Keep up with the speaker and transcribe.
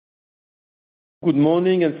Good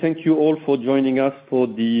morning, and thank you all for joining us for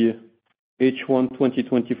the H1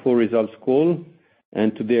 2024 results call.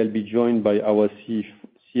 Today I'll be joined by our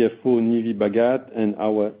CFO, Nive Bhagat, and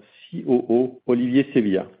our COO, Olivier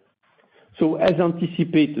Sevillia. As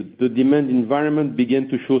anticipated, the demand environment began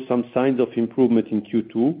to show some signs of improvement in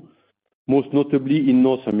Q2, most notably in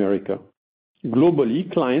North America.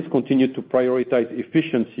 Globally, clients continued to prioritize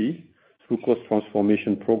efficiency through cost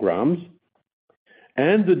transformation programs,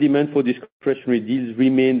 and the demand for discretionary deals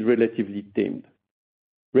remained relatively tamed.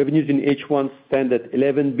 Revenues in H1 stand at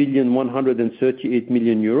 11,138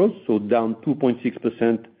 million euros, so down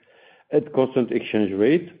 2.6% at constant exchange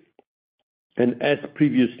rate. As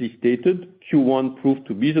previously stated, Q1 proved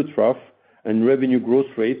to be the trough, and revenue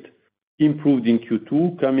growth rate improved in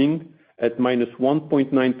Q2, coming at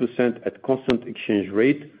 -1.9% at constant exchange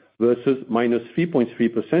rate versus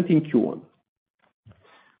 -3.3% in Q1.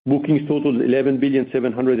 Bookings totaled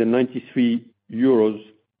 11,793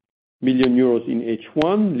 million euros in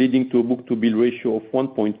H1, leading to a book-to-bill ratio of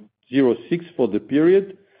 1.06 for the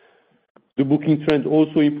period. The booking trend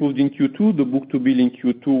also improved in Q2. The book-to-bill in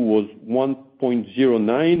Q2 was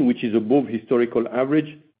 1.09, which is above historical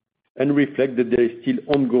average and reflect that there is still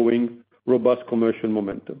ongoing robust commercial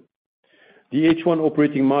momentum. The H1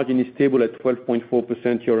 operating margin is stable at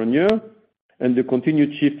 12.4% year-on-year, and the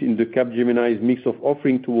continued shift in the Capgemini's mix of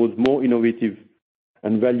offering towards more innovative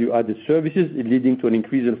and value-added services is leading to an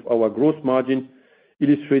increase of our gross margin,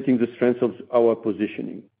 illustrating the strength of our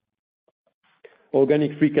positioning.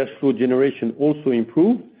 Organic free cash flow generation also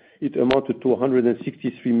improved. It amounted to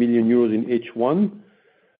 163 million euros in H1,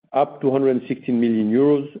 up to 116 million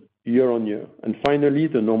euros year-on-year. And finally,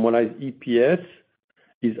 the normalized EPS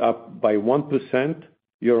is up by 1%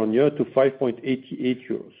 year-on-year to 5.88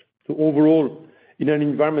 euros. So overall, in an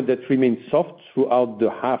environment that remains soft throughout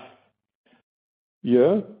the half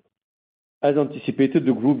year, as anticipated,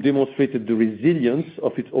 the group demonstrated the resilience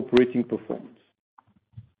of its operating performance.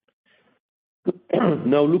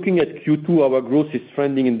 Now, looking at Q2, our growth is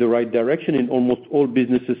trending in the right direction in almost all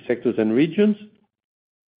businesses, sectors, and regions.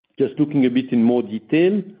 Just looking a bit in more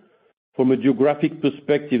detail, from a geographic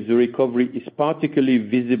perspective, the recovery is particularly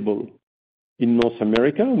visible in North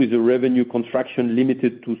America, with a revenue contraction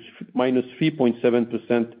limited to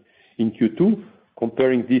 -3.7% in Q2,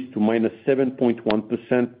 comparing this to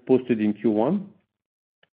 -7.1% posted in Q1.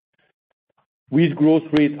 With growth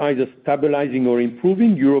rate either stabilizing or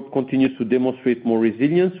improving, Europe continues to demonstrate more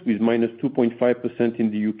resilience, with -2.5%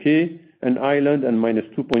 in the UK and Ireland, and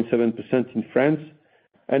 -2.7% in France,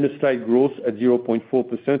 and a slight growth at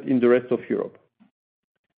 0.4% in the rest of Europe.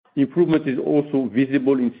 Improvement is also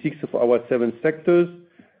visible in 6 of our 7 sectors.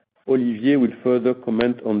 Olivier will further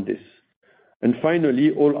comment on this. And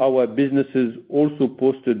finally, all our businesses also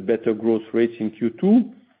posted better growth rates in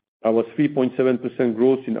Q2. Our 3.7%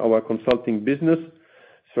 growth in our consulting business,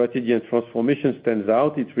 strategy and transformation, stands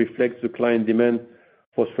out. It reflects the client demand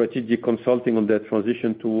for strategic consulting on their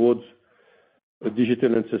transition towards a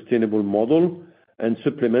digital and sustainable model, and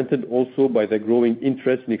supplemented also by the growing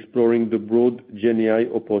interest in exploring the broad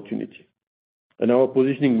GenAI opportunity. And our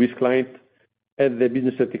positioning with clients as their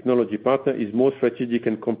business and technology partner is more strategic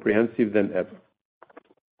and comprehensive than ever.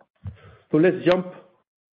 So let's jump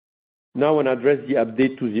now and address the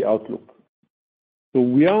update to the outlook. So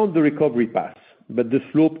we are on the recovery path, but the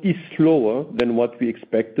slope is slower than what we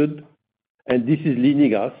expected, and this is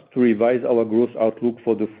leading us to revise our growth outlook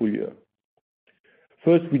for the full year.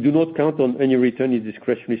 First, we do not count on any return in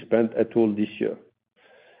discretionary spend at all this year,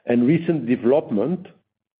 and recent developments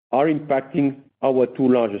are impacting our 2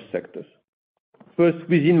 largest sectors. First,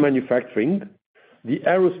 within manufacturing, the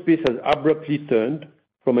aerospace has abruptly turned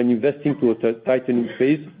from an investing to a tightening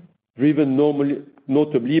phase, driven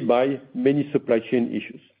notably by many supply chain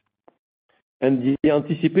issues. And the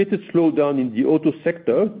anticipated slowdown in the auto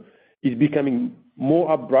sector is becoming more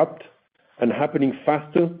abrupt and happening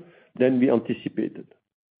faster than we anticipated.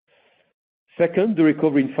 Second, the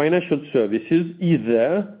recovery in financial services is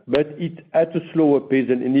there, but it's at a slower pace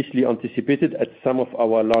than initially anticipated at some of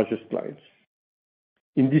our largest clients.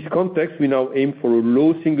 In this context, we now aim for a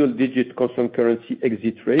low single-digit constant currency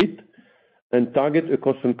exit rate and target a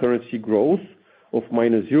constant currency growth of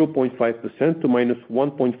 -0.5% to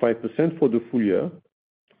 -1.5% for the full year,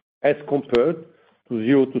 as compared to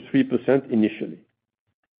 0 to 3% initially.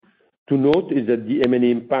 To note is that the M&A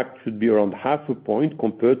impact should be around 0.5 point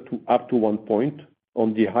compared to up to 1 point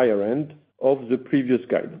on the higher end of the previous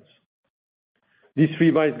guidance. This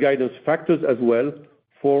revised guidance factors as well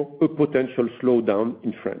for a potential slowdown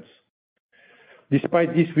in France.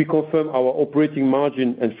 Despite this, we confirm our operating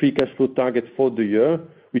margin and free cash flow targets for the year,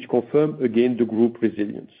 which confirm again the group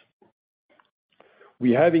resilience.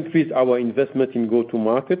 We have increased our investment in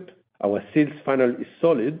go-to-market. Our sales funnel is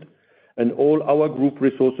solid, and all our group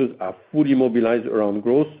resources are fully mobilized around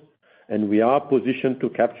growth, and we are positioned to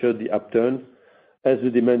capture the upturn as the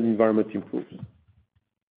demand environment improves.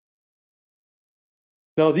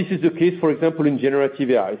 Now, this is the case, for example, in generative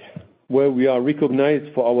AI, where we are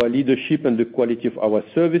recognized for our leadership and the quality of our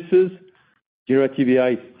services. Generative AI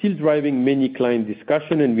is still driving many client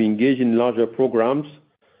discussion, and we engage in larger programs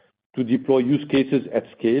to deploy use cases at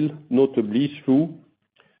scale, notably through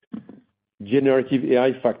generative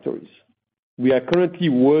AI factories. We are currently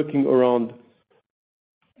working on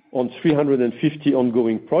 350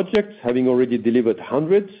 ongoing projects, having already delivered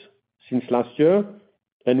hundreds since last year,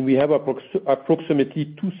 and we have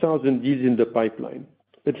approximately 2,000 deals in the pipeline.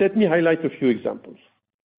 But let me highlight a few examples.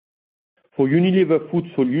 For Unilever Food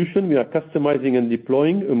Solutions, we are customizing and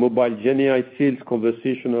deploying a mobile GenAI sales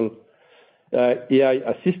conversational AI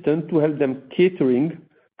assistant to help them catering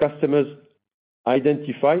customers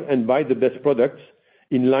identify and buy the best products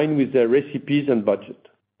in line with their recipes and budget,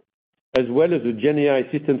 as well as a GenAI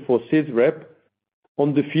assistant for sales rep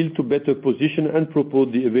on the field to better position and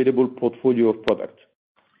propose the available portfolio of products.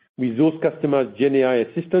 With those customers'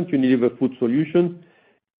 GenAI assistant, Unilever Food Solutions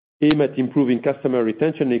aim at improving customer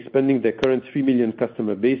retention and expanding their current 3 million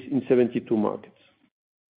customer base in 72 markets.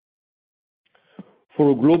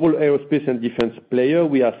 For a global aerospace and defense player,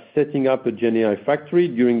 we are setting up a GenAI factory.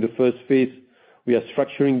 During the first phase, we are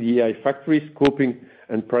structuring the AI factory, scoping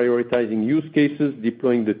and prioritizing use cases,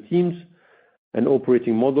 deploying the teams and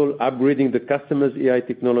operating model, upgrading the customer's AI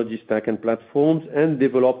technology stack and platforms, and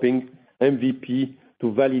developing MVP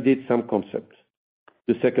to validate some concepts.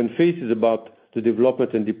 The second phase is about the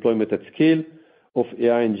development and deployment at scale of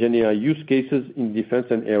AI and GenAI use cases in defense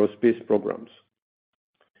and aerospace programs.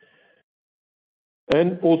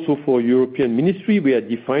 And also for European Ministry, we are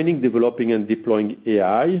defining, developing, and deploying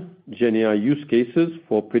AI, GenAI use cases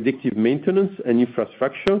for predictive maintenance and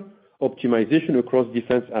infrastructure optimization across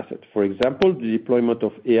defense assets. For example, the deployment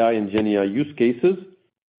of AI and GenAI use cases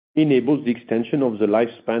enables the extension of the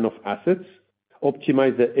lifespan of assets,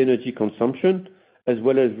 optimize their energy consumption, as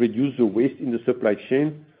well as reduce the waste in the supply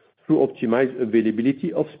chain through optimized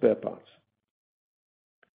availability of spare parts.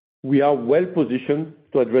 We are well positioned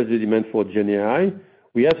to address the demand for GenAI.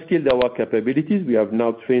 We have scaled our capabilities. We have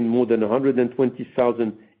now trained more than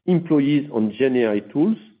 120,000 employees on GenAI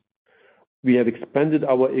tools. We have expanded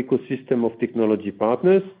our ecosystem of technology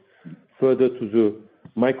partners further to the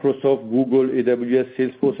Microsoft, Google, AWS,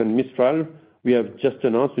 Salesforce, and Mistral. We have just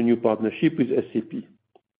announced a new partnership with SAP.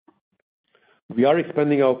 We are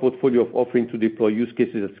expanding our portfolio of offering to deploy use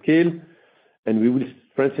cases at scale, and we will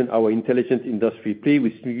strengthen our intelligent industry play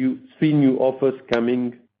with three new offers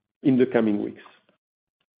coming in the coming weeks.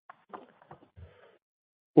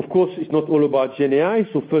 Of course, it's not all about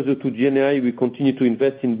GenAI. So further to GenAI, we continue to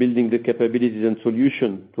invest in building the capabilities and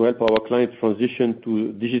solutions to help our clients transition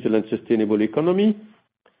to digital and sustainable economy.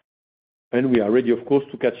 And we are ready, of course,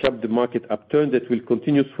 to catch up the market upturn that will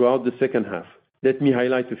continue throughout the second half. Let me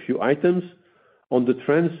highlight a few items on the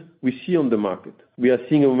trends we see on the market. We are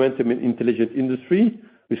seeing a momentum in intelligent industry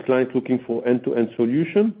with clients looking for end-to-end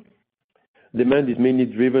solution. Demand is mainly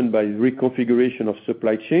driven by reconfiguration of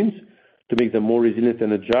supply chains to make them more resilient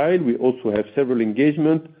and agile. We also have several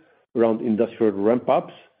engagements around industrial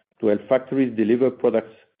ramp-ups to help factories deliver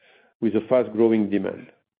products with a fast-growing demand.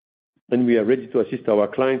 And we are ready to assist our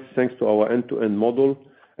clients thanks to our end-to-end model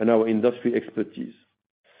and our industry expertise.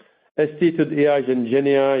 As stated, AI and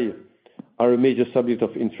GenAI are a major subject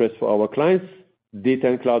of interest for our clients. Data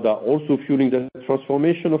and cloud are also fueling the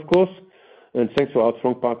transformation, of course. And thanks to our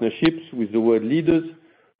strong partnerships with the world leaders,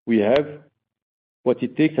 we have what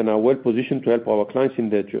it takes and are well positioned to help our clients in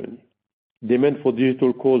their journey. Demand for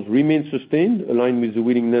digital cores remains sustained, aligned with the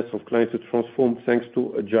willingness of clients to transform thanks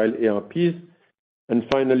to agile ERPs. And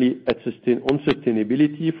finally, on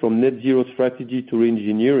sustainability, from net zero strategy to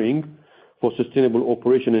reengineering for sustainable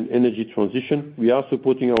operation and energy transition, we are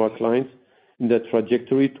supporting our clients in that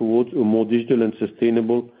trajectory towards a more digital and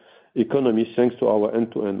sustainable economy thanks to our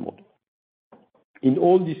end-to-end model. In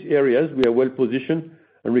all these areas, we are well positioned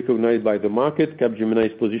and recognized by the market. Capgemini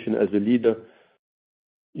is positioned as a leader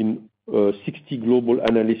in 60 global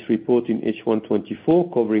analyst report in H1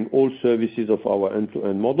 24, covering all services of our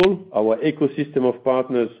end-to-end model. Our ecosystem of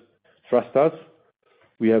partners trust us.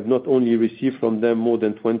 We have not only received from them more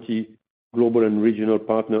than 20 global and regional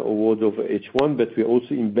partner awards over H1, but we are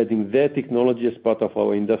also embedding their technology as part of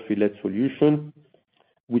our industry-led solution,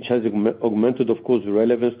 which has augmented, of course, the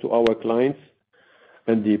relevance to our clients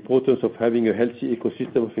and the importance of having a healthy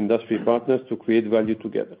ecosystem of industry partners to create value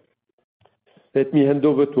together. let me hand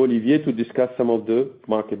over to Olivier to discuss some of the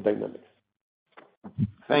market dynamics.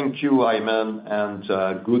 Thank you, Aiman,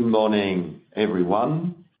 and good morning,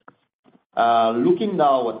 everyone. Looking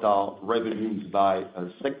now at our revenues by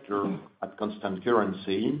sector at constant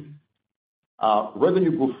currency, our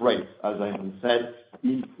revenue growth rate, as Aiman said,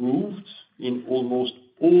 improved in almost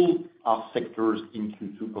all our sectors in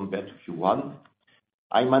Q2 compared to Q1.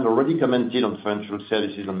 Aiman already commented on financial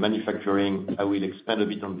services and manufacturing. I will expand a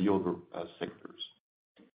bit on the other sectors.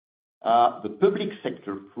 The public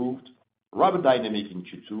sector proved rather dynamic in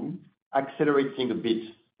Q2, accelerating a bit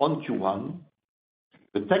on Q1.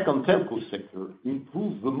 The tech and telco sector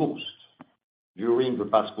improved the most during the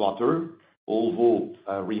past quarter, although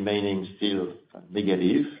remaining still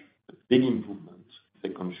negative, a big improvement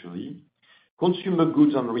sequentially. Consumer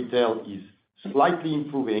goods and retail is slightly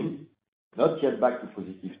improving, not yet back to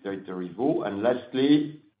positive territory though. And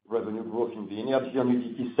lastly, revenue growth in the energy and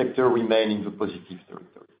utility sector remain in the positive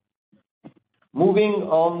territory. Moving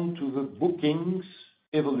on to the bookings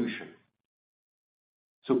evolution.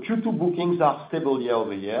 So Q2 bookings are stable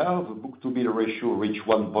year-over-year. The book-to-bill ratio reached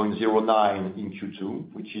 1.09 in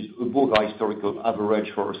Q2, which is above our historical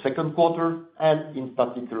average for a second quarter, and in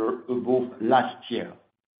particular, above last year,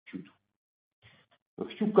 Q2.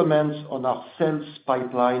 A few comments on our sales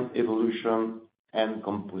pipeline evolution and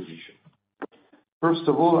composition. First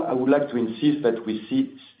of all, I would like to insist that we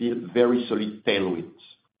see still very solid tailwinds.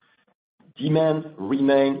 Demand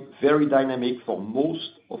remains very dynamic for most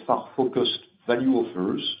of our focused value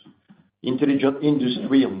offers. Intelligent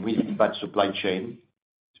industry and with that supply chain,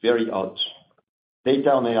 it's very hot.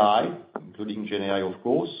 Data and AI, including GenAI, of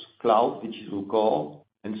course, cloud, digital core,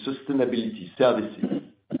 and sustainability services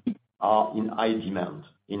are in high demand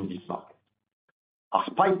in this market. Our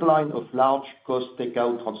pipeline of large cost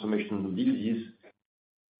takeout transformation deals is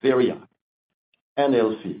very high and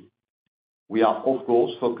healthy. We are, of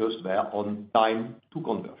course, focused there on time to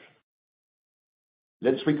conversion.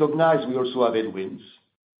 Let's recognize we also have headwinds.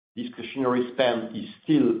 Discretionary spend is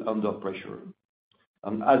still under pressure.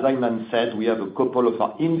 As Aiman said, we have a couple of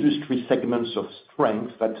our industry segments of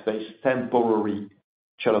strength that face temporary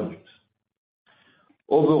challenges.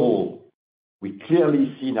 Overall, we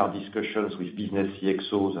clearly see in our discussions with business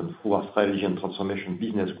CXOs and through our strategy and transformation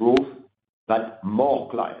business growth, that more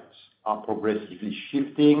clients are progressively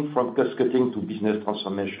shifting from cost-cutting to business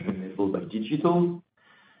transformation enabled by digital.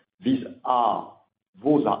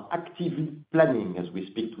 Those are actively planning as we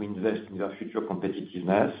speak to invest in their future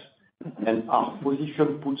competitiveness, and our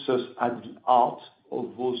position puts us at the heart of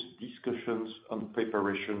those discussions and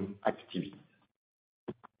preparation activities.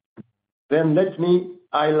 Then let me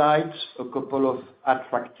highlight a couple of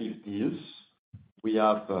attractive deals we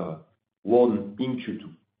have won in Q2.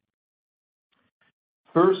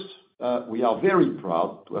 First, we are very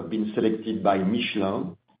proud to have been selected by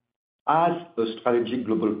Michelin as a strategic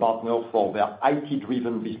global partner for their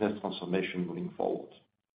IT-driven business transformation moving forward.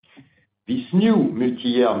 This new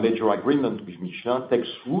multi-year major agreement with Michelin takes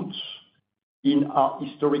roots in our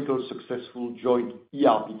historical successful joint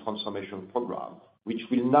ERP transformation program, which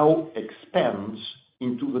will now expand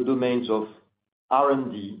into the domains of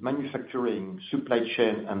R&D, manufacturing, supply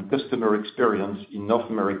chain, and customer experience in North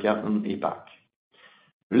America and APAC,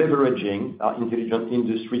 leveraging our intelligent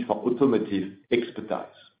industry for automotive expertise.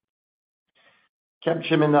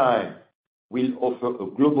 Capgemini will offer a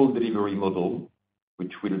global delivery model,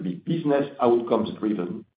 which will be business outcomes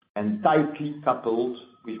driven and tightly coupled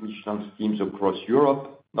with Michelin's teams across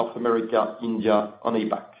Europe, North America, India, and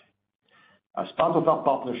APAC. As part of our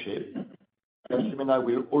partnership, Capgemini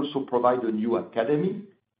will also provide a new academy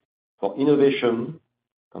for innovation,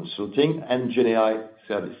 consulting, and GenAI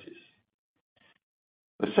services.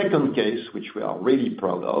 The second case, which we are really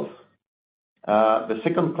proud of, the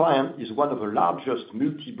second client is one of the largest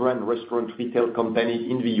multi-brand restaurant retail companies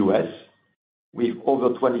in the US, with over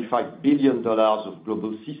 $25 billion of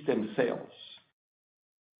global system sales.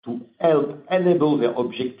 To help enable their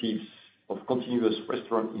objectives of continuous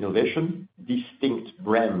restaurant innovation, distinct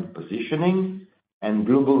brand positioning, and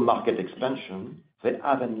global market expansion, they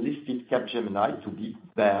have enlisted Capgemini to be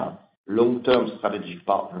their long-term strategic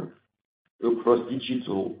partner across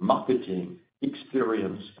digital, marketing,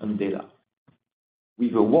 experience, and data.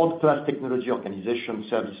 With a world-class technology organization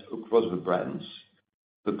service across the brands,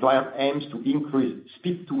 the client aims to increase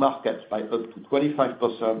speed to market by up to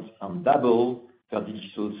 25% and double their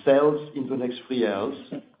digital sales in the next 3 years,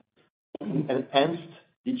 enhanced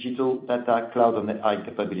digital data, cloud, and AI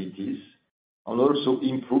capabilities, and also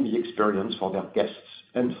improve the experience for their guests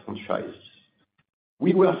and franchises.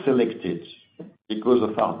 We were selected because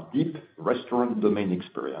of our deep restaurant domain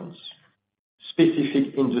experience,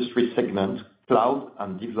 specific industry segment, cloud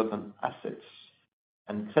and development assets,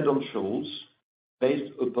 and credentials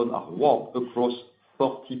based upon our work across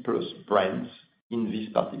 40+ brands in this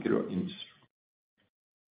particular industry.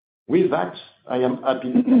 With that, I am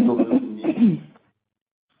happy to hand over to Nive.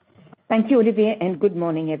 Thank you, Olivier, and good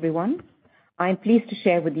morning, everyone. I'm pleased to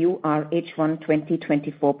share with you our H1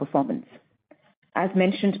 2024 performance. As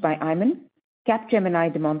mentioned by Aiman,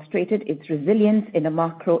 Capgemini demonstrated its resilience in a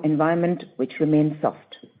macro environment which remains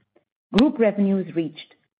soft. Group revenues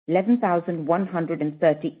reached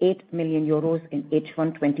 11,138 million euros in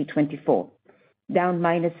H1 2024, down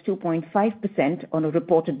 -2.5% on a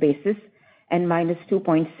reported basis and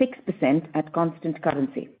 -2.6% at constant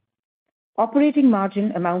currency. Operating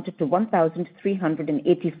margin amounted to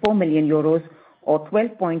 1,384 million euros, or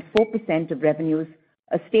 12.4% of revenues,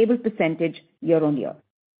 a stable percentage year-on-year.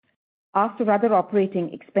 After other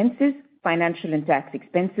operating expenses, financial and tax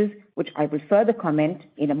expenses, which I will further comment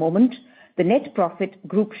in a moment, the net profit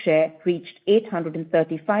group share reached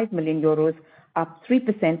 835 million euros, up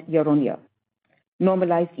 3% year-on-year.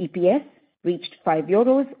 Normalized EPS reached 5.88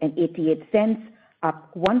 euros,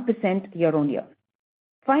 up 1% year-on-year.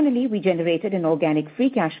 Finally, we generated an organic free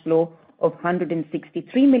cash flow of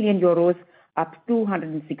 163 million euros, up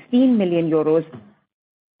 216 million euros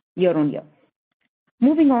year-on-year.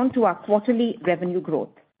 Moving on to our quarterly revenue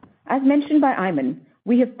growth. As mentioned by Aiman,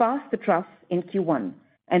 we have passed the trough in Q1,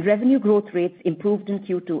 and revenue growth rates improved in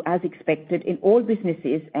Q2 as expected in all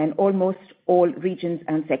businesses and almost all regions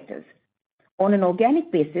and sectors. On an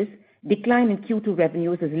organic basis, decline in Q2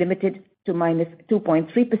 revenues is limited to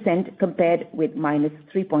 -2.3% compared with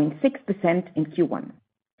 -3.6% in Q1.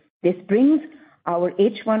 This brings our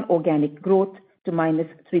H1 organic growth to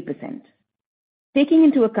 -3%. Taking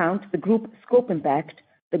into account the group scope impact,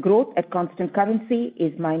 the growth at constant currency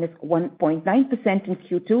is -1.9% in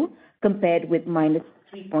Q2 compared with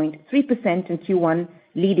 -3.3% in Q1,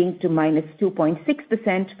 leading to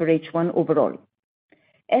 -2.6% for H1 overall.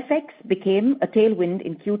 FX became a tailwind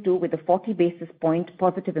in Q2 with a 40 basis point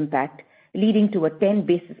positive impact, leading to a 10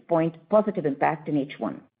 basis point positive impact in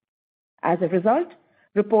H1. As a result,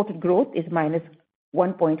 reported growth is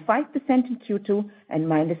 -1.5% in Q2 and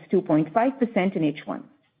 -2.5% in H1.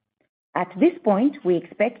 At this point, we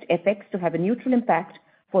expect FX to have a neutral impact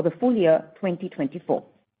for the full year 2024.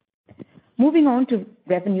 Moving on to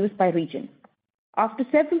revenues by region. After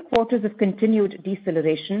several quarters of continued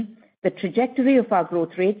deceleration, the trajectory of our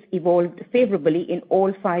growth rates evolved favorably in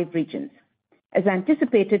all 5 regions. As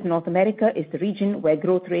anticipated, North America is the region where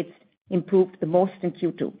growth rates improved the most in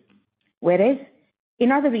Q2, whereas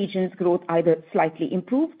in other regions, growth either slightly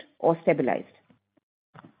improved or stabilized.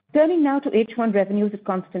 Turning now to H1 revenues at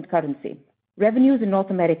constant currency. Revenues in North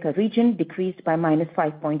America region decreased by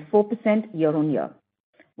 -5.4% year-on-year.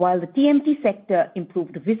 While the TMT sector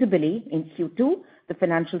improved visibly in Q2, the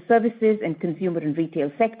financial services and consumer and retail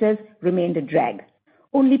sectors remained a drag,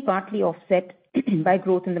 only partly offset by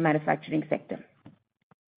growth in the manufacturing sector.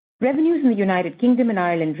 Revenues in the United Kingdom and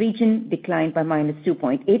Ireland region declined by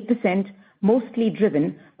 -2.8%, mostly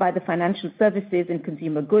driven by the financial services and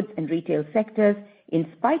consumer goods and retail sectors,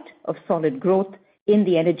 in spite of solid growth in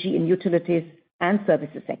the energy and utilities and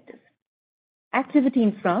services sectors. Activity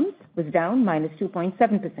in France was down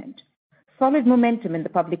 -2.7%. Solid momentum in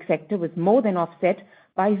the public sector was more than offset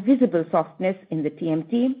by visible softness in the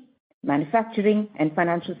TMT, manufacturing, and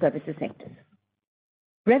financial services sectors.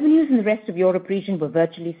 Revenues in the rest of Europe region were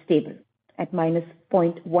virtually stable at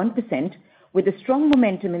 -0.1%, with a strong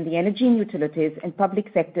momentum in the energy and utilities and public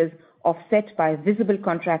sectors offset by a visible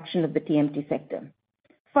contraction of the TMT sector.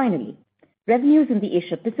 Finally, revenues in the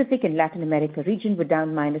Asia Pacific and Latin America region were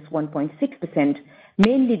down -1.6%,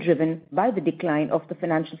 mainly driven by the decline of the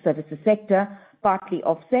financial services sector, partly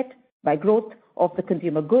offset by growth of the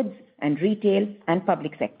consumer goods and retail and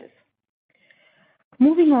public sectors.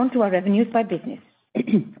 Moving on to our revenues by business.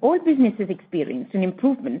 All businesses experienced an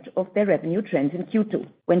improvement of their revenue trends in Q2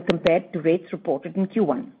 when compared to rates reported in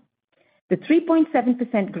Q1. The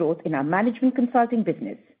 3.7% growth in our management consulting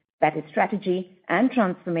business, that is strategy and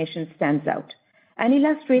transformation, stands out and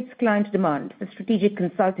illustrates client demand for strategic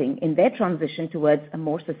consulting in their transition towards a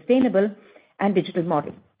more sustainable and digital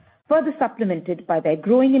model, further supplemented by their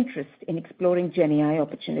growing interest in exploring GenAI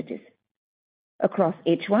opportunities. Across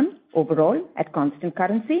H1, overall, at constant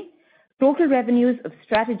currency, total revenues of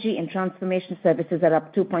strategy and transformation services are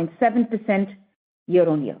up 2.7%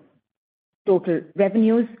 year-on-year. Total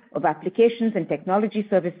revenues of applications and technology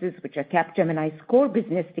services, which are Capgemini's core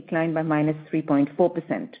business, declined by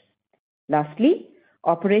 -3.4%. Lastly,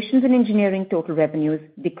 operations and engineering total revenues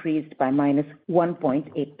decreased by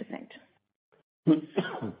 -1.8%.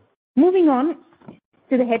 Moving on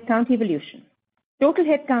to the headcount evolution. Total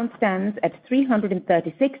headcount stands at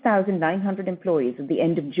 336,900 employees at the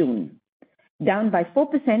end of June, down by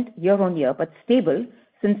 4% year-on-year, but stable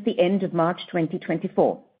since the end of March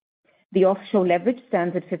 2024. The offshore leverage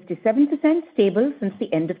stands at 57%, stable since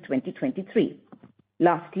the end of 2023.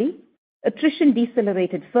 Lastly, attrition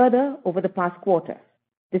decelerated further over the past quarter.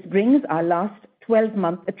 This brings our last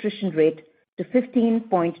 12-month attrition rate to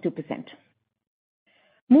 15.2%.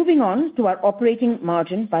 Moving on to our operating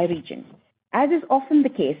margin by region. As is often the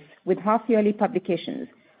case with half-yearly publications,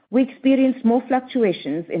 we experience more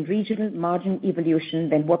fluctuations in regional margin evolution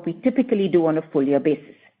than what we typically do on a full-year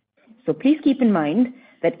basis. So please keep in mind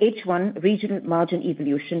that H1 regional margin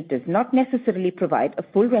evolution does not necessarily provide a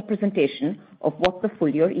full representation of what the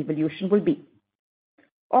full-year evolution will be.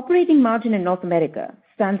 Operating margin in North America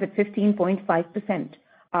stands at 15.5%,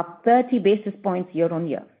 up 30 basis points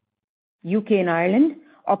year-on-year. UK and Ireland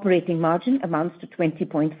operating margin amounts to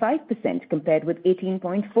 20.5% compared with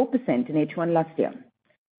 18.4% in H1 last year.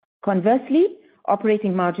 Conversely,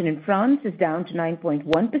 operating margin in France is down to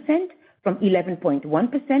 9.1% from 11.1%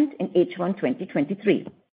 in H1 2023.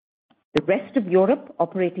 The rest of Europe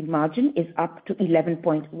operating margin is up to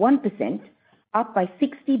 11.1%, up by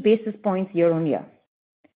 60 basis points year-on-year.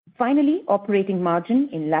 Finally, operating margin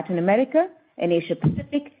in Latin America and Asia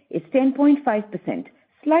Pacific is 10.5%,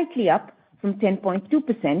 slightly up from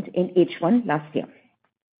 10.2% in H1 last year.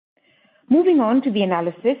 Moving on to the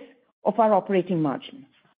analysis of our operating margin.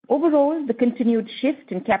 Overall, the continued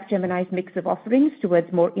shift in Capgemini's mix of offerings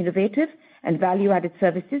towards more innovative and value-added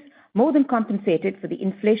services more than compensated for the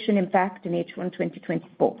inflation impact in H1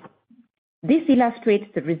 2024. This illustrates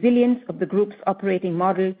the resilience of the group's operating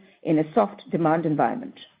model in a soft demand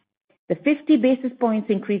environment. The 50 basis points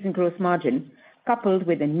increase in gross margin, coupled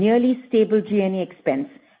with a nearly stable G&A expense,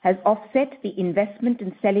 has offset the investment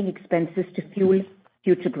in selling expenses to fuel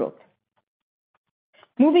future growth.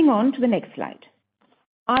 Moving on to the next slide.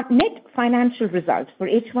 Our net financial result for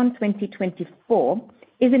H1 2024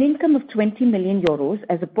 is an income of 20 million euros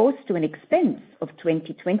as opposed to an expense of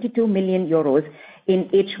 22 million euros in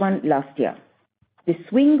H1 last year. The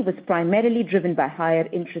swing was primarily driven by higher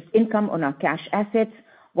interest income on our cash assets,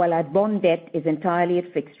 while our bond debt is entirely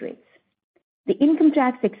at fixed rates. The income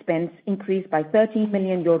tax expense increased by 13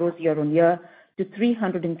 million euros year-on-year to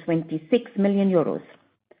 326 million euros.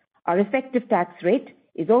 Our effective tax rate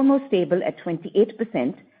is almost stable at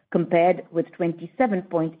 28% compared with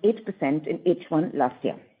 27.8% in H1 last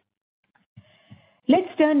year.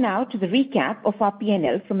 Let's turn now to the recap of our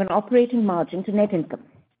P&L from an operating margin to net income.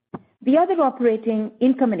 The other operating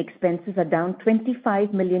income and expenses are down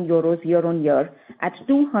 25 million euros year-on-year at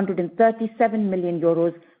 237 million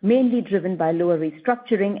euros, mainly driven by lower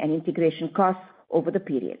restructuring and integration costs over the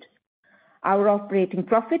period. Our operating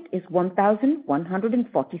profit is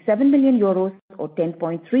 1,147 million euros, or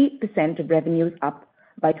 10.3% of revenues, up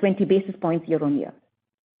by 20 basis points year-on-year.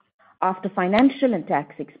 After financial and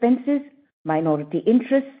tax expenses, minority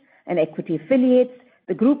interests, and equity affiliates,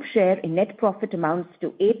 the group share in net profit amounts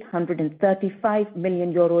to 835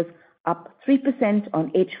 million euros, up 3%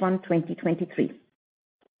 on H1 2023.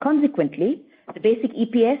 Consequently, the basic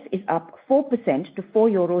EPS is up 4% to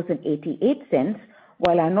 4.88 euros,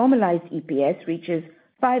 while our normalized EPS reaches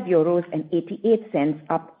 5.88 euros,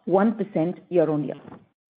 up 1% year-on-year.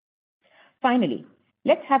 Finally,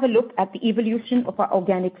 let's have a look at the evolution of our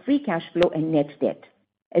organic free cash flow and net debt.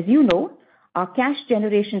 As you know, our cash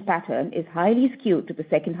generation pattern is highly skewed to the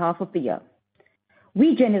second half of the year.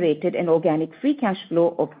 We generated an organic free cash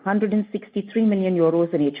flow of 163 million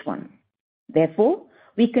euros in H1. Therefore,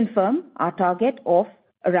 we confirm our target of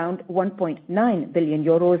around 1.9 billion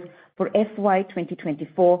euros for FY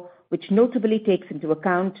 2024, which notably takes into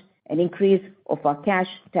account an increase of our cash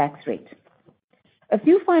tax rate. A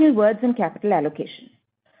few final words on capital allocation.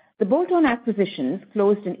 The bolt-on acquisitions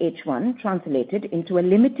closed in H1 translated into a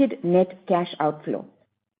limited net cash outflow.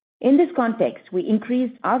 In this context, we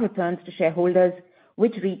increased our returns to shareholders,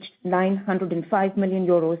 which reached 905 million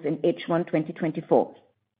euros in H1 2024.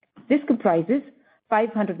 This comprises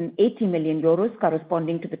 580 million euros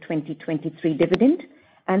corresponding to the 2023 dividend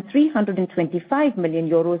and 325 million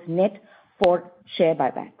euros net for share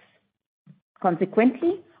buybacks.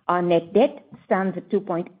 Consequently, our net debt stands at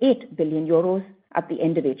 2.8 billion euros at the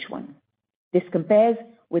end of H1. This compares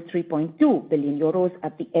with 3.2 billion euros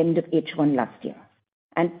at the end of H1 last year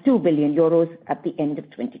and 2 billion euros at the end of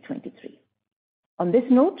 2023. On this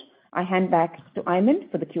note, I hand back to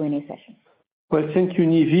Aiman for the Q&A session. Well, thank you,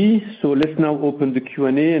 Nivi. So let's now open the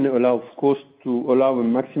Q&A and allow a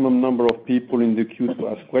maximum number of people in the queue to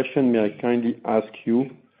ask questions. May I kindly ask you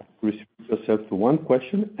to restrict yourself to one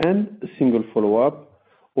question and a single follow-up.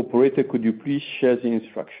 Operator, could you please share the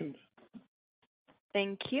instructions?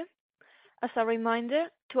 Thank you. As a reminder,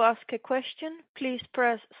 to ask a question, please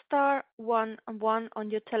press star 1 and 1 on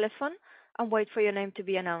your telephone and wait for your name to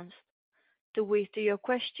be announced. To withdraw your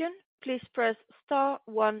question, please press star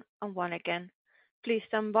 1 and 1 again. Please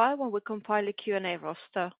stand by while we compile a Q&A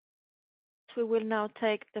roster. We will now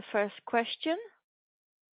take the first question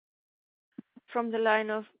from the line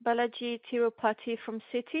of Balaji Tirupati from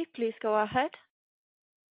Citi. Please go ahead.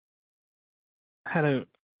 Hello.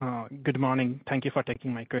 Good morning. Thank you for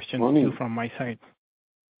taking my question. Morning. Two from my side.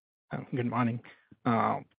 Good morning.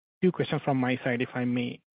 Two questions from my side, if I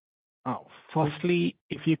may. Firstly,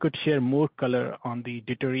 if you could share more color on the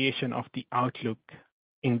deterioration of the outlook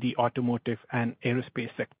in the automotive and aerospace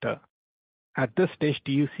sector. At this stage,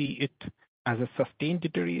 do you see it as a sustained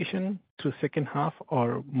deterioration through second half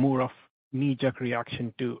or more of knee-jerk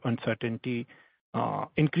reaction to uncertainty,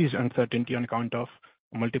 increased uncertainty on account of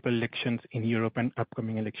multiple elections in Europe and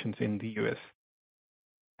upcoming elections in the US?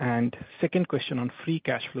 And second question on free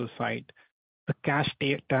cash flow side, the cash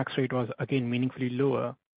tax rate was again meaningfully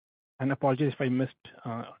lower. And apologies if I missed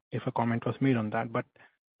if a comment was made on that, but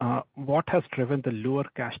what has driven the lower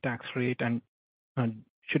cash tax rate, and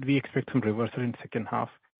should we expect some reversal in second half?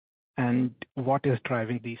 And what is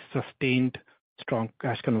driving the sustained strong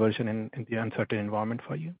cash conversion in the uncertain environment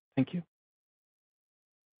for you? Thank you.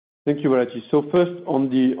 Thank you, Balaji. So first on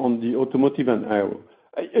the automotive and aero.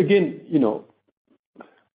 Again,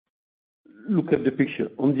 look at the picture.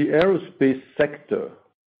 On the aerospace sector,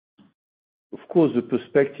 of course, the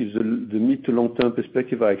perspectives, the mid to long-term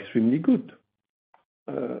perspective are extremely good.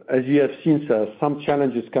 As you have seen, some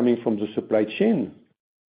challenges coming from the supply chain,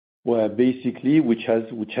 where basically, which has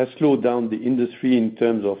slowed down the industry in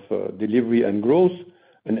terms of delivery and growth,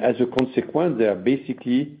 and as a consequence, they are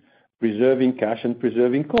basically preserving cash and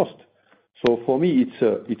preserving cost. So for me,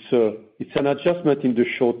 it's an adjustment in the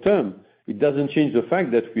short term. It doesn't change the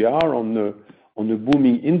fact that we are on a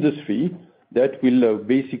booming industry that will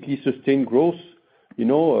basically sustain growth,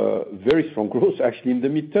 very strong growth actually in the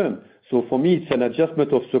midterm. So for me, it's an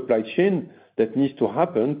adjustment of supply chain that needs to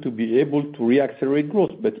happen to be able to reaccelerate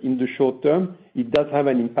growth. But in the short term, it does have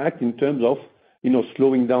an impact in terms of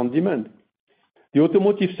slowing down demand. The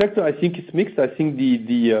automotive sector, I think it's mixed. I think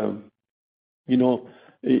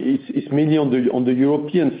it's mainly on the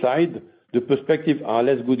European side. The perspectives are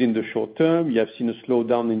less good in the short term. You have seen a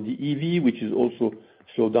slowdown in the EV, which is also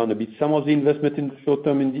slowed down a bit some of the investment in the short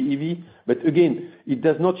term in the EV. But again, it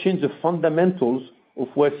does not change the fundamentals of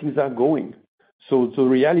where things are going. So the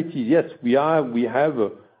reality is, yes, we have,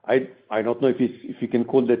 I don't know if you can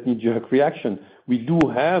call that knee-jerk reaction. We do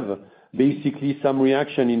have basically some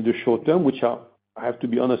reaction in the short term, which are, I have to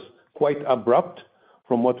be honest, quite abrupt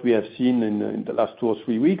from what we have seen in the last 2 or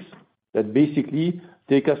 3 weeks, that basically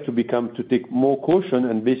take us to take more caution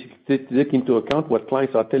and basically take into account what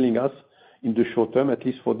clients are telling us in the short term, at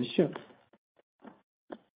least for this year.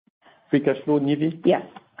 Free cash flow, Nivi? Yes.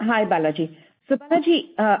 Hi, Balaji. So Balaji,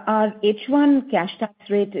 our H1 cash tax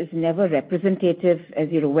rate is never representative, as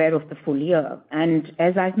you're aware, of the full year. And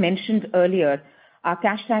as I've mentioned earlier, our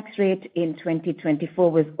cash tax rate in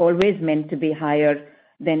 2024 was always meant to be higher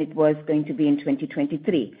than it was going to be in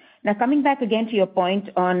 2023. Now, coming back again to your point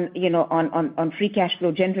on free cash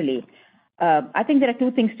flow generally, I think there are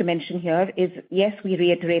two things to mention here. Yes, we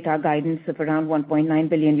reiterate our guidance of around 1.9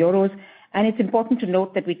 billion euros, and it's important to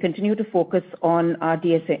note that we continue to focus on our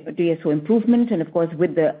DSO improvement, and of course,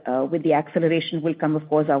 with the acceleration will come, of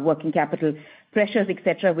course, our working capital pressures,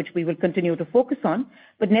 etc., which we will continue to focus on.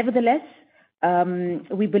 But nevertheless,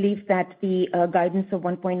 we believe that the guidance of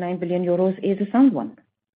 1.9 billion euros is a sound one.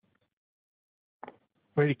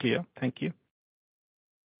 Very clear. Thank you.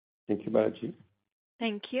 Thank you, Balaji.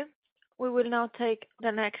 Thank you. We will now take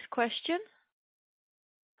the next question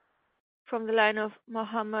from the line of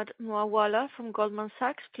Mohammed Moawalla from Goldman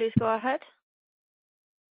Sachs. Please go ahead.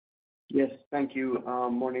 Yes, thank you.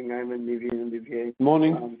 Morning, Aiman, Nivi, and Olivier.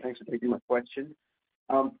 Morning. Thanks for taking my question.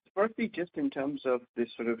 Firstly, just in terms of this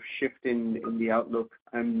sort of shift in the outlook,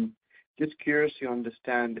 I'm just curious to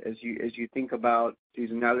understand as you think about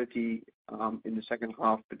seasonality in the second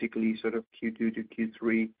half, particularly sort of Q2 to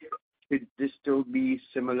Q3, should this still be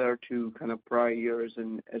similar to kind of prior years?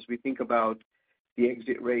 And as we think about the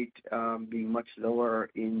exit rate being much lower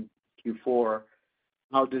in Q4,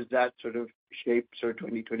 how does that sort of shape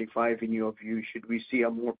 2025 in your view? Should we see a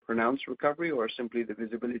more pronounced recovery, or simply the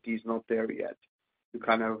visibility is not there yet to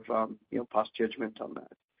kind of pass judgment on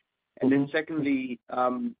that? And then secondly,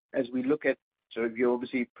 as we look at sort of you're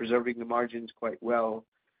obviously preserving the margins quite well,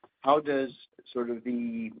 how does sort of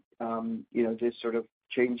the this sort of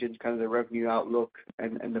change in kind of the revenue outlook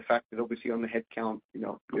and the fact that obviously on the headcount,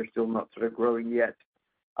 you're still not sort of growing yet,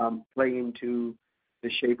 play into the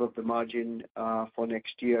shape of the margin for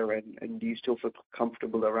next year? And do you still feel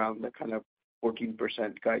comfortable around the kind of 14%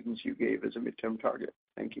 guidance you gave as a midterm target?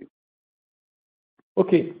 Thank you.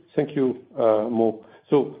 Okay. Thank you, Mo.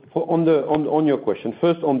 So on your question,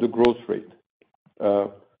 first on the growth rate. As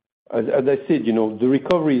I said, the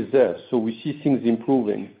recovery is there, so we see things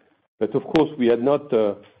improving. But of course, we had not,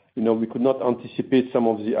 we could not anticipate some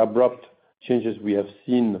of the abrupt changes we have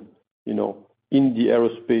seen, in the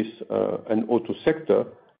aerospace and auto sector.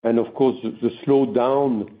 And of course, the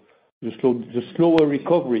slowdown, the slower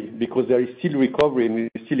recovery, because there is still recovery, and we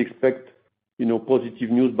still expect, positive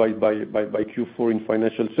news by Q4 in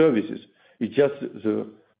financial services. It's just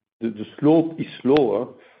the slope is slower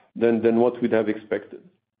than what we'd have expected.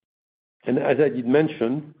 And as I did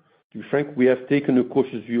mention, to be frank, we have taken a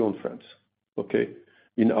cautious view on France, okay,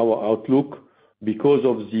 in our outlook because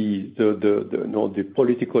of the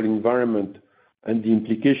political environment and the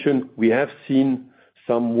implication. We have seen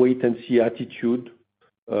some wait and see attitude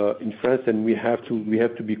in France, and we have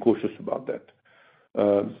to be cautious about that.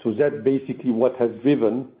 So that's basically what has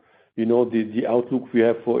driven, the outlook we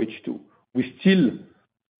have for H2. We still,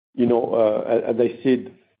 as I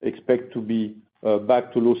said, expect to be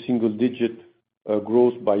back to low single-digit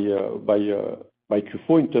growth by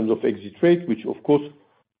Q4 in terms of exit rate, which of course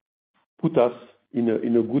put us in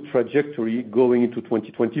a good trajectory going into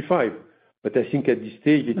 2025. But I think at this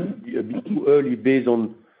stage it would be a bit too early based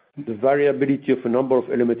on the variability of a number of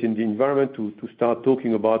elements in the environment to start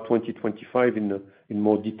talking about 2025 in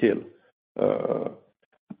more detail.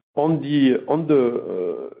 On your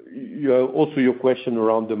question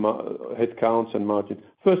around the headcounts and margin.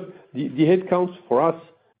 First, the headcounts for us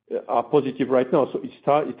are positive right now. So it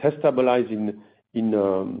has stabilized in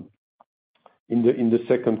the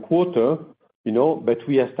second quarter, but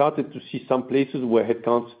we have started to see some places where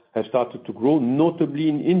headcounts have started to grow, notably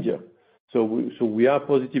in India. So we are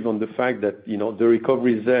positive on the fact that, the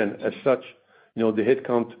recovery is there, and as such, the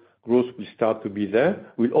headcount growth will start to be there.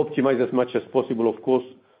 We'll optimize as much as possible, of course,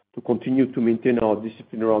 to continue to maintain our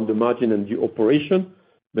discipline around the margin and the operation.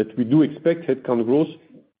 But we do expect headcount growth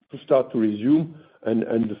to start to resume,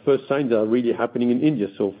 and the first signs are really happening in India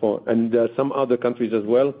so far. And there are some other countries as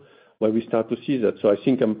well where we start to see that. So I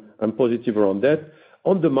think I'm positive around that.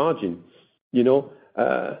 On the margin,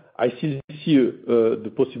 I still see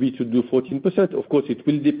the possibility to do 14%. Of course, it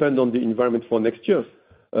will depend on the environment for next year.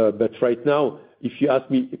 But right now, if you ask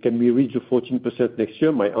me, can we reach the 14% next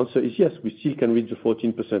year? My answer is yes, we still can reach the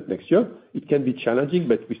 14% next year. It can be challenging,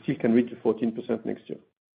 but we still can reach the 14% next year.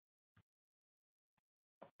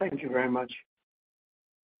 Thank you very much.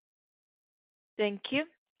 Thank you.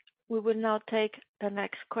 We will now take the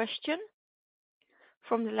next question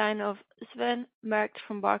from the line of Sven Merkt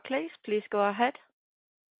from Barclays. Please go ahead.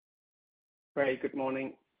 Very good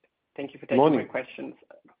morning. Thank you for taking my questions.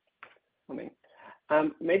 Morning.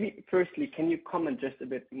 Maybe firstly, can you comment just a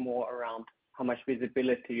bit more around how much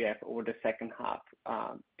visibility you have over the second half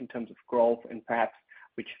in terms of growth, and perhaps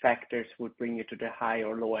which factors would bring you to the high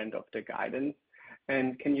or low end of the guidance?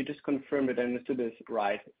 And can you just confirm that I understood this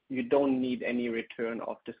right? You don't need any return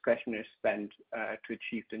of discretionary spend to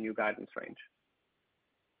achieve the new guidance range?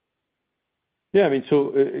 Yeah,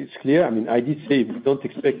 so it's clear. I did say we don't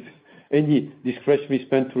expect any discretionary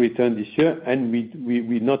spend to return this year, and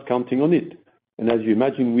we're not counting on it. And as you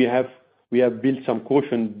imagine, we have built some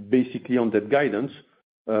caution basically on that guidance,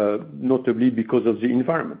 notably because of the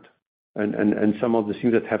environment and some of the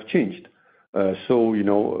things that have changed.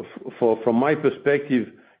 So, from my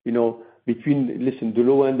perspective, between, the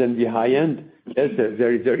low end and the high end, yes,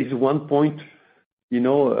 there is 1 point,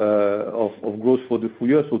 of growth for the full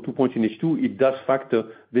year, so 2 points in H2. It does factor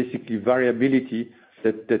basically variability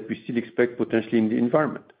that we still expect potentially in the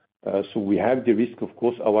environment. So we have the risk, of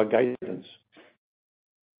course, our guidance.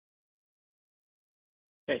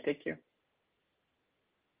 Okay, thank you.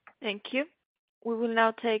 Thank you. We will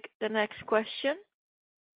now take the next question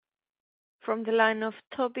from the line of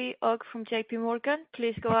Toby Ogg from JP Morgan.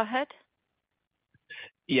 Please go ahead.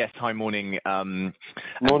 Yes. Hi, morning.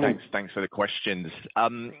 Morning. Thanks for the questions.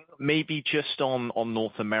 Maybe just on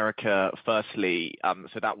North America, firstly,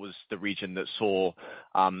 so that was the region that saw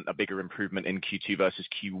a bigger improvement in Q2 versus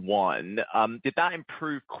Q1. Did that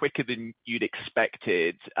improve quicker than you'd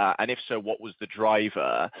expected? And if so, what was the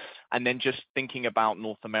driver? And then just thinking about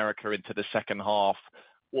North America into the second half,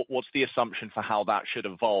 what's the assumption for how that should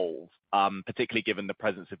evolve, particularly given the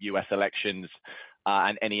presence of US elections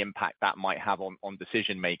and any impact that might have on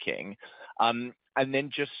decision making? And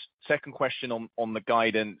then just second question on the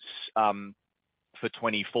guidance for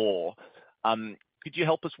 2024. Could you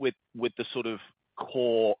help us with the sort of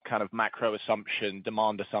core kind of macro assumption,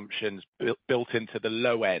 demand assumptions built into the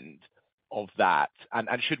low end of that? And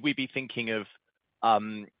should we be thinking of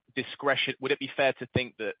discretion? Would it be fair to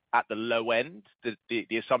think that at the low end,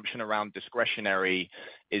 the assumption around discretionary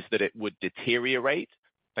is that it would deteriorate?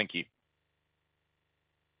 Thank you.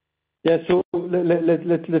 Yeah. So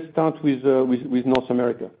let's start with North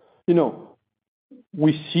America. You know,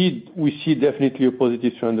 we see definitely a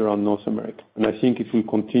positive trend around North America, and I think it will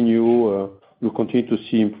continue. We'll continue to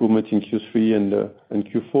see improvement in Q3 and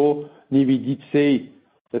Q4. Nive did say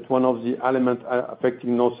that one of the elements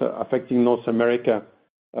affecting North America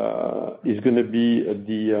is gonna be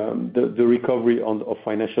the recovery of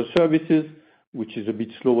financial services, which is a bit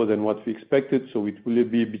slower than what we expected. So it will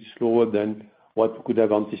be a bit slower than what we could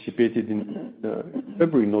have anticipated in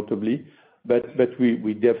February, notably. But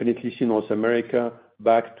we definitely see North America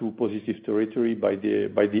back to positive territory by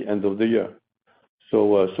the end of the year.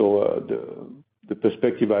 So the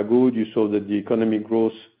perspective are good. You saw that the economic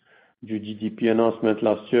growth, the GDP announcement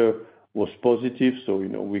last year was positive. So, you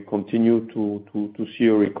know, we continue to see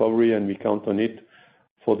a recovery, and we count on it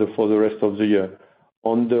for the rest of the year.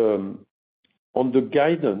 On the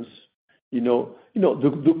guidance, you know,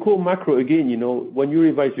 the core macro, again, you know, when you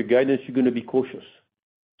revise your guidance, you're gonna be cautious.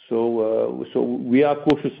 So we are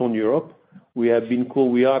cautious on Europe. We are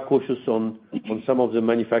cautious on some of the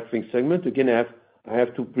manufacturing segment. Again, I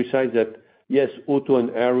have to precise that, yes, auto and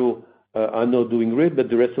aero are not doing great, but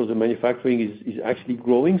the rest of the manufacturing is actually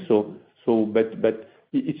growing. But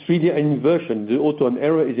it's really an inversion. The auto and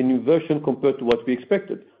aero is an inversion compared to what we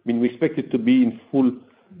expected. I mean, we expected to be in full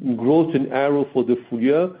growth in aero for the full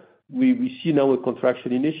year. We see now a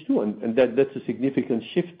contraction in H2, and that's a significant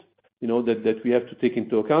shift, you know, that we have to take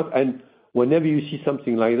into account. And whenever you see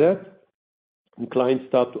something like that, and clients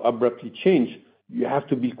start to abruptly change, you have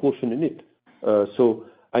to be cautious in it. So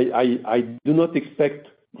I do not expect,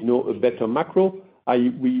 you know, a better macro.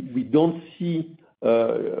 We don't see,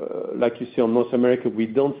 like you say, on North America, we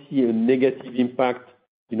don't see a negative impact,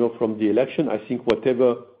 you know, from the election. I think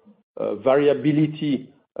whatever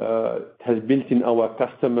variability has built in our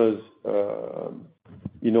customers,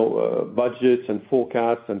 you know, budgets and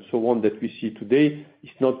forecasts and so on, that we see today, is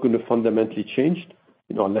not gonna fundamentally change,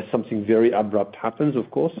 you know, unless something very abrupt happens, of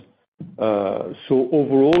course. So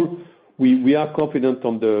overall, we are confident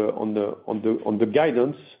on the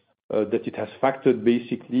guidance that it has factored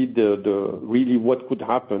basically the really what could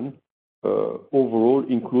happen overall,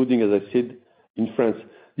 including, as I said, in France.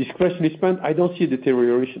 Discretionary spend, I don't see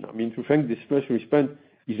deterioration. I mean, to be frank, discretionary spend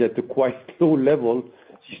is at a quite low level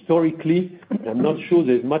historically. I'm not sure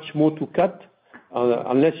there's much more to cut,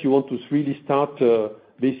 unless you want to really start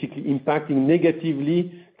basically impacting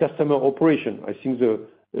negatively customer operation. I think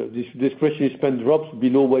this discretionary spend drops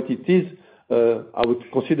below what it is. I would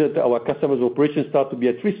consider that our customers' operations start to be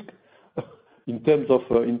at risk in terms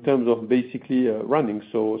of basically running.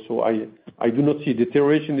 So I do not see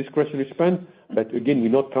deterioration in discretionary spend, but again,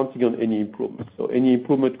 we're not counting on any improvement. So any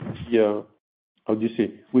improvement would be, how do you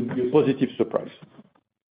say, would be a positive surprise.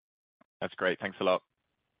 That's great. Thanks a lot.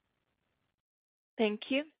 Thank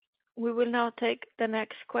you. We will now take the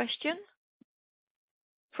next question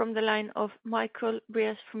from the line of Michael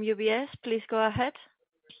Briest from UBS. Please go ahead.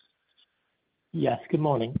 Yes, good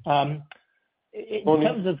morning. Morning. In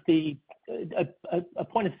terms of a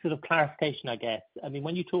point of sort of clarification, I guess. I mean,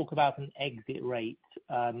 when you talk about an exit rate,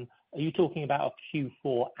 are you talking about a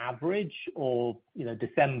Q4 average or, you know,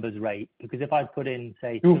 December's rate? Because if I put in,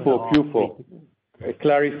 say, Q4.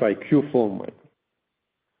 Clarify, Q4, Mike.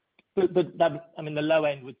 But that, I mean, the low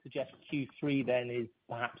end would suggest Q3 then is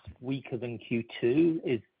perhaps weaker than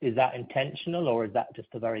Q2. Is that intentional, or is that just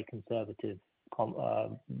a very conservative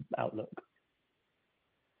outlook?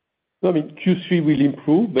 No, I mean, Q3 will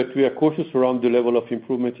improve, but we are cautious around the level of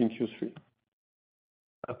improvement in Q3.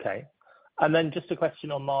 Okay. And then just a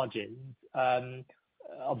question on margins.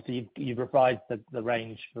 Obviously, you've revised the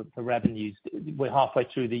range for revenues. We're halfway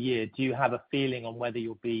through the year. Do you have a feeling on whether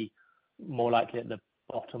you'll be more likely at the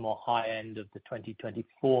bottom or high end of the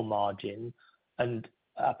 2024 margin? And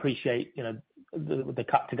I appreciate, you know, the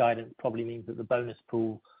cut to guidance probably means that the bonus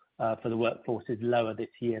pool for the workforce is lower this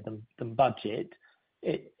year than budget.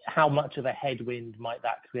 How much of a headwind might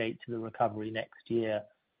that create to the recovery next year,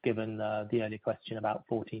 given the earlier question about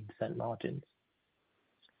 14% margins?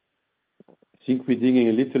 I think we're digging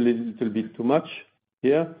a little bit too much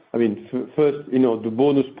here. I mean, first, you know, the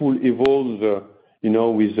bonus pool evolves, you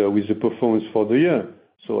know, with the performance for the year.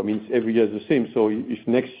 So, I mean, every year is the same. So if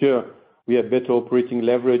next year we have better operating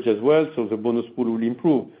leverage as well, so the bonus pool will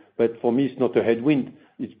improve. But for me, it's not a headwind.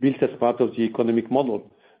 It's built as part of the economic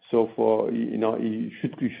model. So you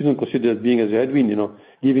shouldn't consider it being as a headwind.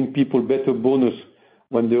 Giving people better bonus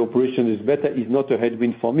when the operation is better is not a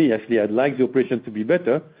headwind for me. Actually, I'd like the operation to be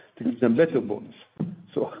better, to give them better bonus.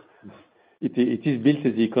 So it is built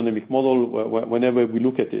as the economic model whenever we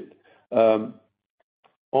look at it. On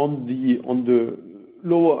the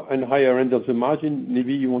lower and higher end of the margin, Nive,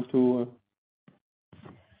 you want to?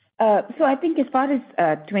 So I think as far as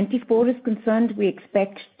 24 is concerned, we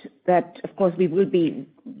expect that, of course, we will be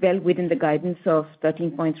well within the guidance of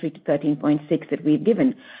 13.3 to 13.6 that we've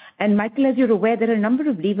given. And Michael, as you're aware, there are a number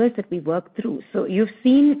of levers that we work through. So you've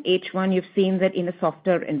seen H1, you've seen that in a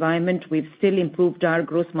softer environment, we've still improved our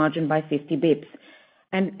gross margin by 50 bips.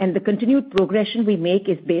 And the continued progression we make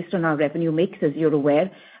is based on our revenue mix, as you're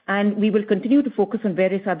aware. And we will continue to focus on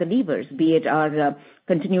various other levers, be it our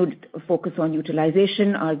continued focus on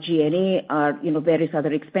utilization, our G&A, our various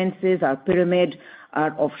other expenses, our pyramid,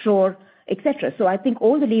 our offshore, etc. So I think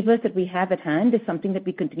all the levers that we have at hand is something that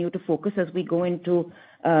we continue to focus as we go into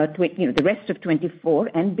the rest of 24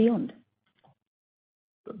 and beyond.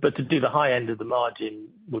 But to do the high end of the margin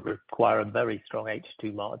would require a very strong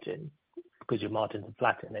H2 margin because your margins are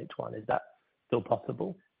flat in H1. Is that still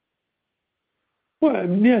possible? Well,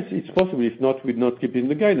 yes, it's possible. If not, we'd not keep in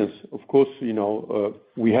the guidance. Of course,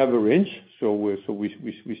 we have a range, so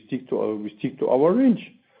we stick to our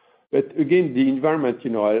range. But again, the environment,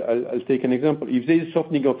 I'll take an example. If there is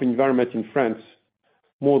softening of environment in France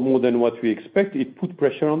more than what we expect, it put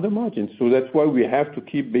pressure on the margin. So that's why we have to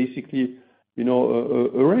keep basically,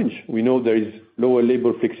 a range. We know there is lower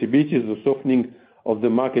labor flexibility. The softening of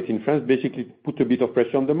the market in France basically put a bit of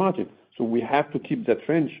pressure on the margin. So we have to keep that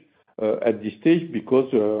range at this stage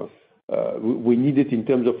because we need it in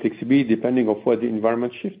terms of flexibility depending on where the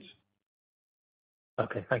environment shifts.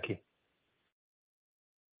 Okay, thank you.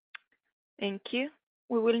 Thank you.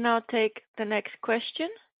 We will now take the next question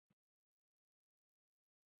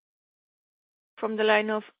from the line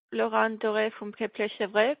of Laurent Daure from Kepler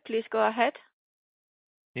Cheuvreux. Please go ahead.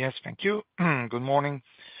 Yes, thank you. Good morning.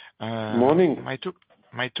 Morning.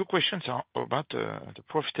 My two questions are about the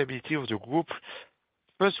profitability of the group.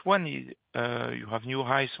 First one is you have new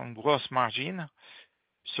highs on gross margin,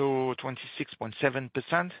 so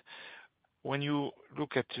 26.7%. When you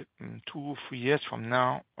look at 2 or 3 years from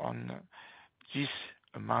now on this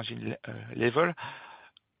margin level,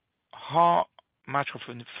 how much of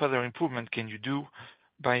a further improvement can you do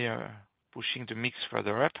by pushing the mix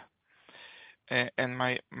further up? And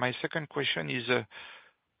my second question is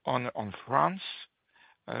on France,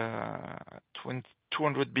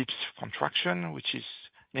 200 bips contraction, which is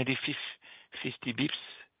nearly 50 bips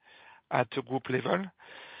at the group level.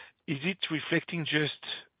 Is it reflecting just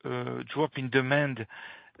drop in demand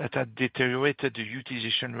that had deteriorated the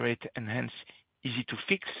utilization rate and hence easy to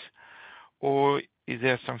fix, or is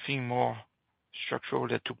there something more structural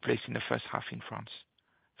that took place in the first half in France?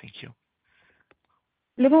 Thank you.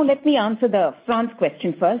 Laurent, let me answer the France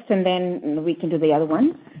question first, and then we can do the other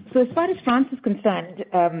one. So as far as France is concerned,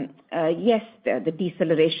 yes, the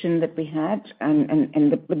deceleration that we had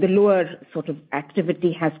and the lower sort of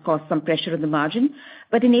activity has caused some pressure on the margin.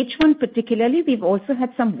 But in H1 particularly, we've also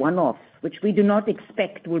had some one-offs, which we do not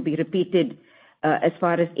expect will be repeated as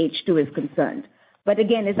far as H2 is concerned. But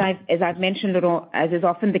again, as I've mentioned, Laurent, as is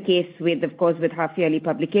often the case with half-yearly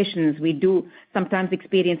publications, we do sometimes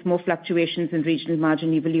experience more fluctuations in regional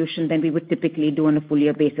margin evolution than we would typically do on a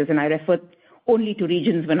full-year basis. And I refer only to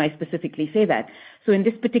regions when I specifically say that. So in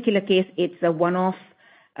this particular case, it's a one-off,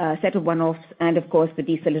 set of one-offs, and of course the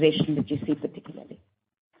deceleration that you see particularly.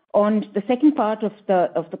 On the second part of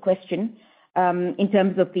the question, in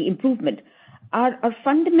terms of the improvement, our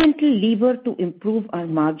fundamental lever to improve our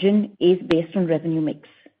margin is based on revenue mix.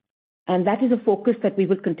 And that is a focus that we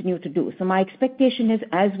will continue to do. So my expectation is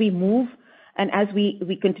as we move and as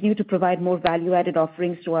we continue to provide more value-added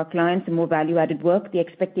offerings to our clients and more value-added work, the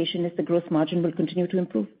expectation is the gross margin will continue to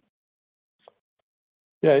improve.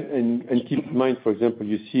 Yeah, and keep in mind, for example,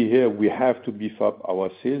 you see here we have to beef up our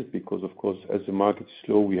sales because, of course, as the market is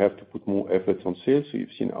slow, we have to put more efforts on sales. So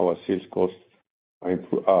you've seen our sales costs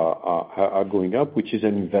are going up, which is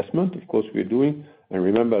an investment, of course, we're doing. And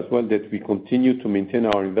remember as well that we continue to maintain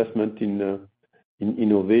our investment in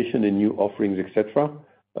innovation and new offerings, etc.,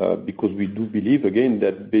 because we do believe, again,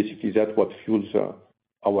 that basically that's what fuels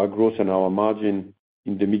our growth and our margin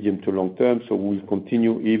in the medium to long term. So we'll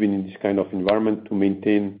continue even in this kind of environment to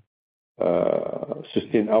maintain,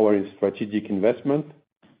 sustain our strategic investment,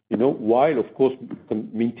 while, of course,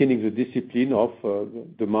 maintaining the discipline of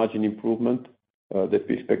the margin improvement that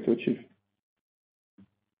we expect to achieve.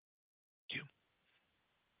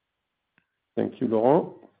 Thank you. Thank you,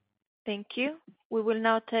 Laurent. Thank you. We will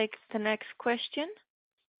now take the next question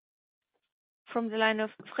from the line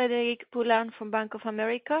of Frederic Boulan from Bank of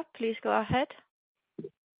America. Please go ahead.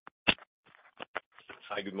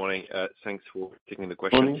 Hi, good morning. Thanks for taking the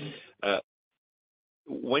question.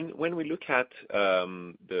 Morning. When we look at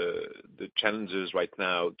the challenges right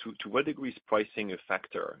now, to what degree is pricing a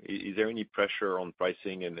factor? Is there any pressure on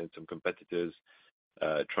pricing and some competitors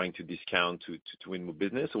trying to discount to win more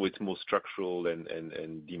business, or it's more structural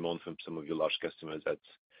and demand from some of your large customers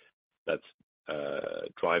that's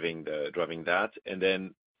driving that? And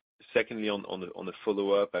then secondly, on the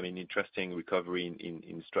follow-up, I mean, interesting recovery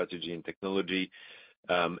in strategy and technology.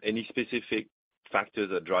 Any specific factors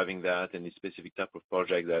that are driving that? Any specific type of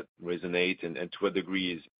project that resonate? And to what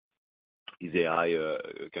degree is AI a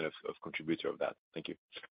kind of contributor of that? Thank you.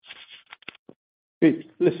 Hey,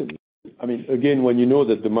 listen, I mean, again, when you know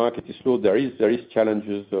that the market is slow, there is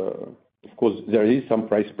challenges. Of course, there is some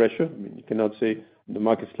price pressure. I mean, you cannot say the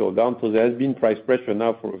market slowed down. So there has been price pressure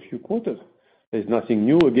now for a few quarters. There's nothing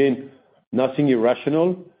new. Again, nothing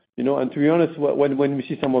irrational. And to be honest, when we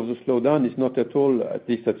see some of the slowdown, it's not at all, at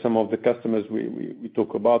least at some of the customers we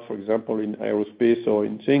talk about, for example, in aerospace or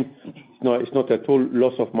in thing, it's not at all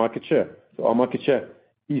loss of market share. So our market share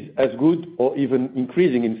is as good or even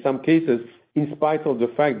increasing in some cases, in spite of the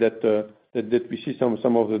fact that we see some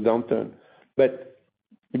of the downturn. But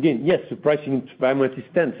again, yes, the pricing environment is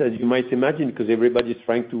tense, as you might imagine, because everybody is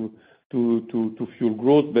trying to fuel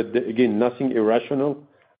growth. But again, nothing irrational.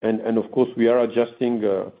 And of course, we are adjusting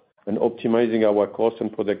and optimizing our costs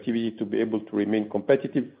and productivity to be able to remain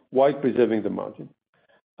competitive while preserving the margin.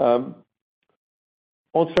 On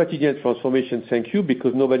strategy and transformation, thank you,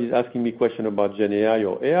 because nobody's asking me a question about GenAI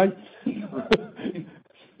or AI.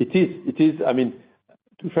 It is. I mean,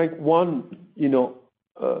 to be frank,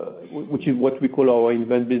 which is what we call our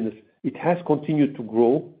invent business, it has continued to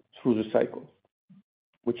grow through the cycle,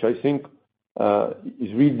 which I think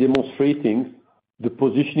is really demonstrating the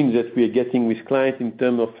positioning that we are getting with clients in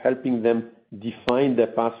terms of helping them define their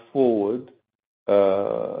path forward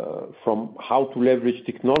from how to leverage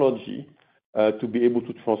technology to be able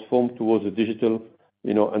to transform towards a digital,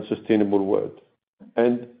 and sustainable world.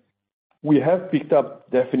 And we have picked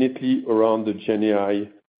up definitely around the GenAI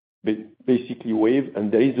basically wave,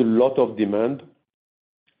 and there is a lot of demand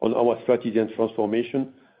on our strategy and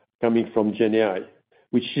transformation coming from GenAI,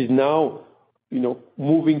 which is now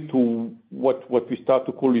moving to what we start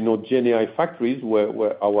to call, GenAI factories,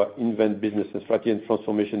 where our invent business and strategy and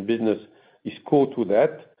transformation business is core to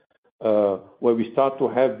that, where we start to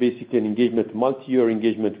have basically an engagement, multi-year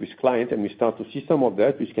engagement with clients, and we start to see some of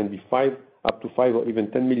that, which can be up to 5 or even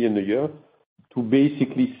 10 million a year, to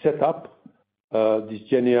basically set up these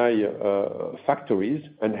GenAI factories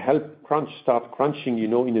and help start crunching,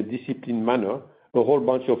 in a disciplined manner, a whole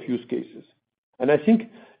bunch of use cases. And I think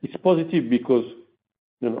it's positive because,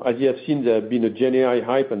 as you have seen, there have been a GenAI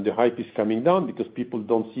hype, and the hype is coming down because people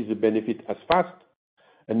don't see the benefit as fast.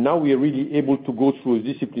 And now we are really able to go through a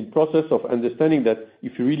disciplined process of understanding that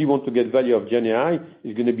if you really want to get value of GenAI,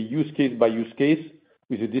 it's going to be use case by use case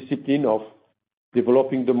with a discipline of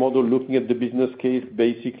developing the model, looking at the business case,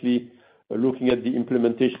 basically looking at the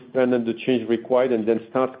implementation plan and the change required, and then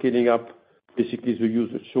start scaling up basically the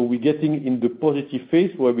usage. So we're getting in the positive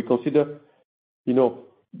phase where we consider,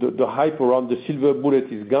 the hype around the silver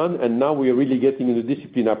bullet is gone, and now we are really getting in a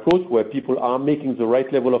disciplined approach where people are making the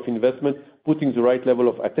right level of investment, putting the right level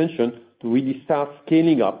of attention to really start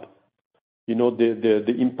scaling up,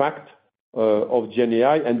 the impact of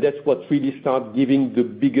GenAI, and that's what really start giving the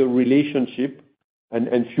bigger relationship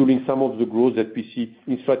and fueling some of the growth that we see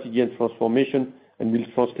in strategy and transformation, and will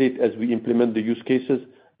translate as we implement the use cases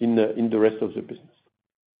in the rest of the business.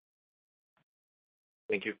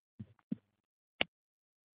 Thank you.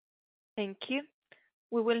 Thank you.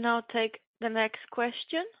 We will now take the next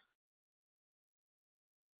question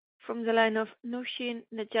from the line of Nooshin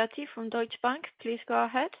Nejati from Deutsche Bank. Please go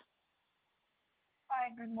ahead. Hi,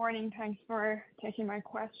 good morning. Thanks for taking my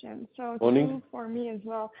question. Morning. Two for me as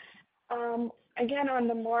well. Again, on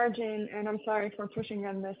the margin, and I'm sorry for pushing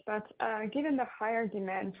on this, but given the higher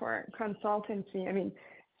demand for consultancy, I mean,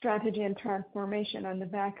 strategy and transformation on the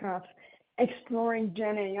back of exploring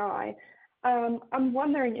GenAI, I'm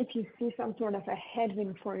wondering if you see some sort of a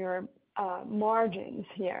headwind for your margins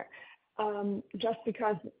here, just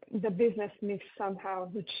because the business mix somehow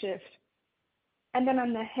would shift. And then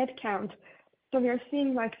on the headcount, so we are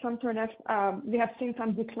seeing like some sort of, we have seen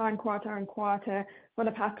some decline quarter on quarter for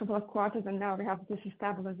the past couple of quarters, and now we have this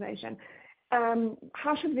stabilization.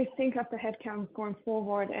 How should we think of the headcount going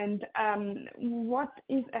forward, and what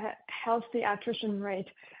is a healthy attrition rate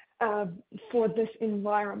for this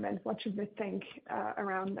environment? What should we think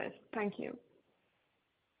around this? Thank you.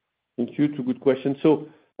 Thank you. Two good questions. So,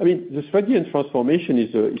 I mean, the strategy and transformation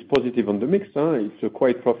is positive on the mix. It's a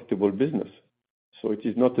quite profitable business. So it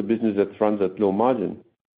is not a business that runs at low margin.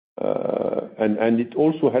 And it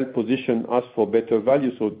also helps position us for better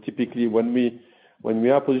value. So typically, when we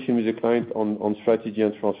are positioned with a client on strategy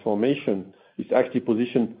and transformation, it's actually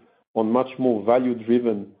positioned on much more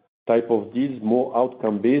value-driven type of deals, more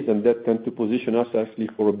outcome-based, and that tends to position us actually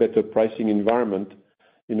for a better pricing environment,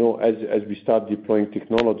 as we start deploying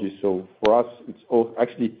technology. So for us, it's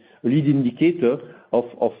actually a lead indicator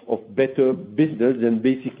of better business than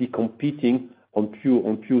basically competing on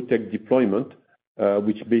pure tech deployment,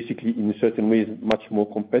 which basically in a certain way is much more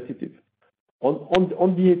competitive.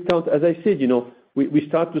 On the account, as I said, we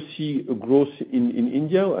start to see a growth in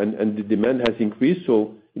India, and the demand has increased.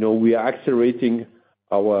 So, we are accelerating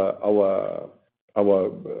our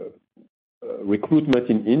recruitment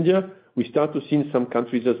in India. We start to see in some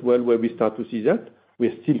countries as well where we start to see that.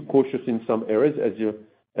 We're still cautious in some areas,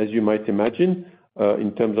 as you might imagine,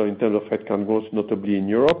 in terms of headcount growth, notably in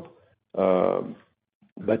Europe.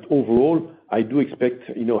 But overall, I do expect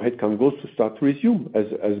headcount growth to start to resume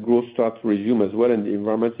as growth starts to resume as well, and the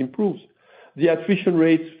environment improves. The attrition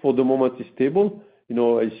rates for the moment is stable.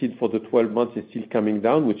 I see it for the 12 months it's still coming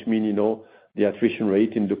down, which means the attrition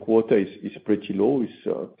rate in the quarter is pretty low.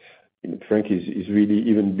 Frankly, is really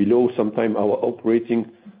even below sometime our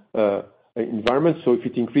operating environment. So if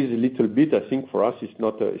it increases a little bit, I think for us it's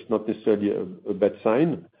not necessarily a bad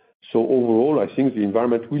sign. So overall, I think the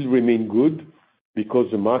environment will remain good because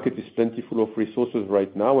the market is plentiful of resources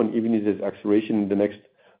right now, and even if there's acceleration in the next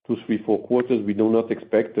 2, 3, 4 quarters, we do not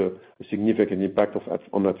expect a significant impact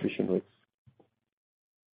on attrition rates.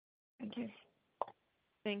 Thank you.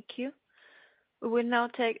 Thank you. We will now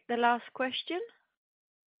take the last question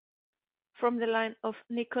from the line of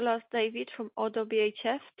Nicolas David from ODDO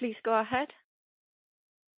BHF. Please go ahead.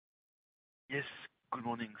 Yes. Good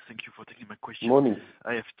morning. Thank you for taking my question. Morning.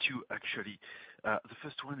 I have two, actually. The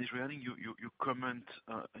first one is regarding your comment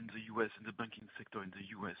in the U.S., in the banking sector in the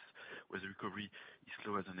U.S., where the recovery is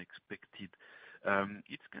slower than expected.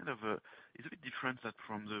 It's kind of it's a bit different that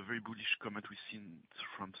from the very bullish comment we've seen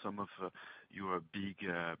from some of your big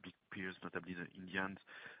peers, notably the Indians.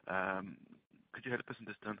 Could you help us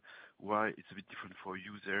understand why it's a bit different for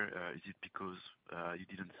you there? Is it because you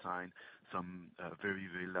didn't sign some very,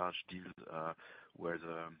 very large deals where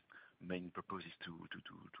the main purpose is to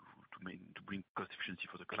bring cost efficiency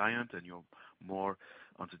for the client, and you're more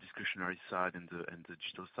on the discretionary side and the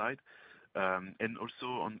digital side? And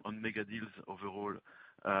also on mega deals overall,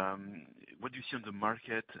 what do you see on the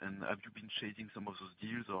market, and have you been chasing some of those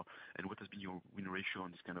deals, and what has been your win ratio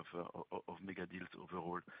on this kind of mega deals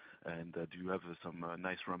overall? And do you have some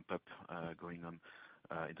nice ramp up going on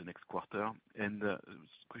in the next quarter? And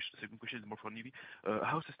second question is more for Nive.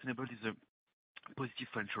 How sustainable is the positive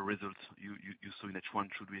financial results you saw in H1?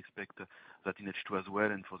 Should we expect that in H2 as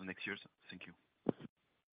well and for the next years? Thank you.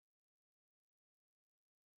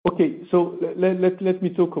 Okay, so let me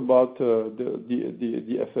talk about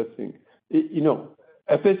the FS thing.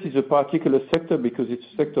 FS is a particular sector because it's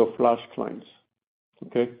a sector of large clients.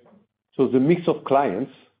 Okay, so the mix of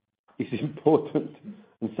clients is important,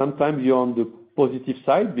 and sometimes you're on the positive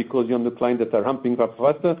side because you're on the client that are ramping up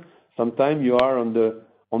faster. Sometimes you are on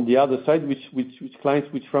the other side, which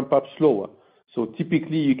clients which ramp up slower. So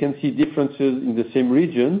typically you can see differences in the same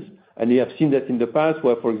regions, and we have seen that in the past,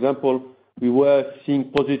 where, for example, we were seeing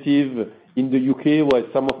positive in the UK, where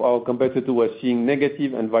some of our competitors were seeing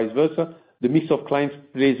negative, and vice versa. The mix of clients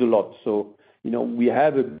plays a lot. So, we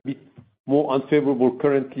have a bit more unfavorable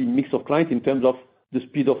currently mix of clients in terms of the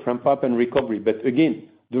speed of ramp up and recovery. But again,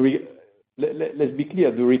 let's be clear,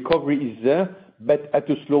 the recovery is there, but at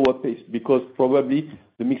a slower pace, because probably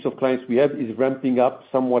the mix of clients we have is ramping up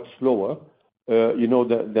somewhat slower,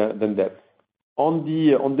 than that. On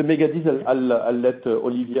the mega deals, I'll let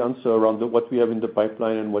Olivier answer around what we have in the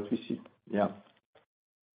pipeline and what we see. Yeah.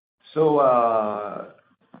 So,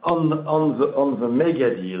 on the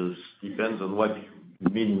mega deals, depends on what you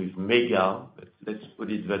mean with mega, but let's put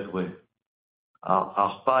it that way.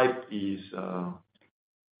 Our pipe is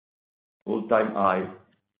all-time high.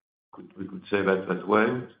 We could say that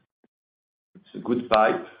way. It's a good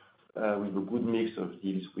pipe with a good mix of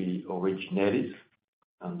deals we originated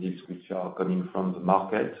and deals which are coming from the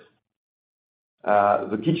market.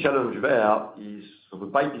 The key challenge there is, so the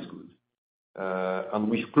pipe is good, and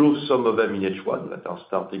we've closed some of them in H1 that are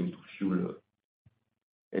starting to fuel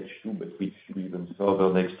H2, but we fuel even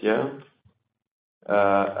further next year.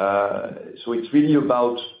 So it's really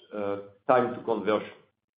about time to conversion.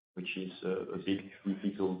 which is a bit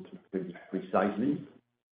difficult to predict precisely.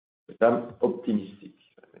 But I'm optimistic,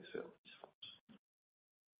 I may say, on this front.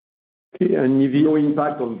 Okay, and no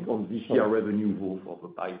impact on this year revenue growth of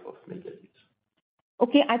the type of negatives.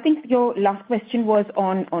 Okay, I think your last question was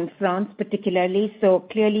on France particularly. So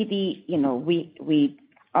clearly we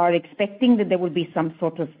are expecting that there will be some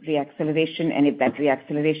sort of reacceleration, and if that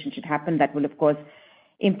reacceleration should happen, that will of course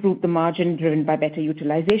improve the margin driven by better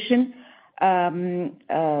utilization.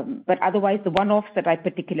 But otherwise, the one-offs that I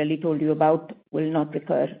particularly told you about will not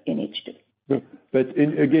recur in H2. No, but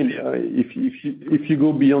again, if you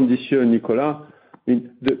go beyond this year, Nicolas,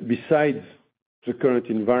 besides the current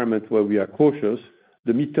environment where we are cautious,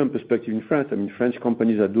 the midterm perspective in France, I mean, French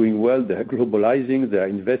companies are doing well, they are globalizing, they are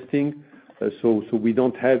investing, so we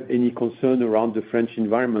don't have any concern around the French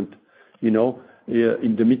environment, in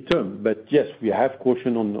the midterm. But yes, we have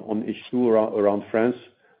caution on H2 around France,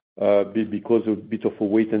 because of a bit of a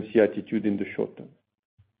wait-and-see attitude in the short term.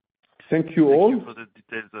 Thank you all. Thank you for the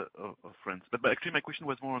details of France. But actually, my question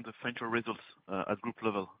was more on the financial results at group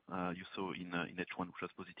level you saw in H1, which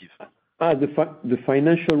was positive. The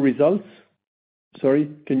financial results? Sorry,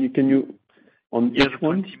 can you on H1?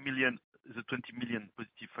 The 20 million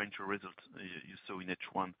positive financial results you saw in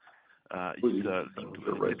H1. Linked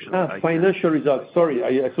to the exceptional financial results. Sorry,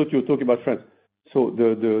 I thought you were talking about France. So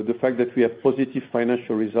the fact that we have positive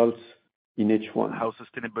financial results in H1. How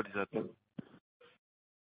sustainable is that?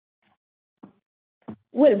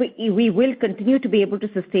 Well, we will continue to be able to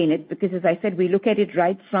sustain it because, as I said, we look at it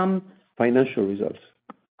right from financial results,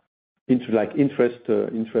 into like interest,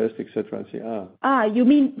 etc. You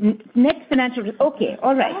mean net financial? Okay,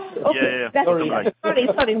 all right. Okay, yeah.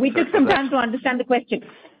 Sorry. We took some time to understand the question.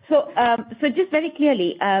 So just very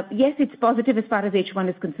clearly, yes, it's positive as far as H1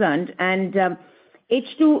 is concerned, and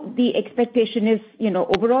H2, the expectation is,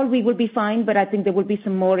 overall we will be fine, but I think there will be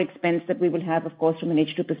some more expense that we will have, of course, from an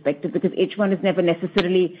H2 perspective, because H1 is never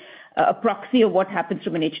necessarily a proxy of what happens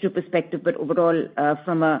from an H2 perspective, but overall,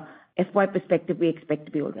 from a FY perspective, we expect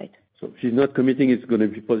to be all right. So she's not committing it's going to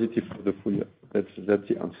be positive for the full year. That's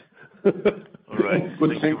the answer. All right.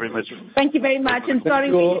 Thank you very much. Thank you very much, and sorry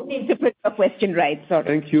we didn't interpret your question right. Sorry.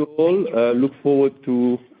 Thank you all. Look forward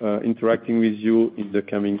to interacting with you in the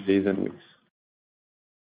coming days and weeks.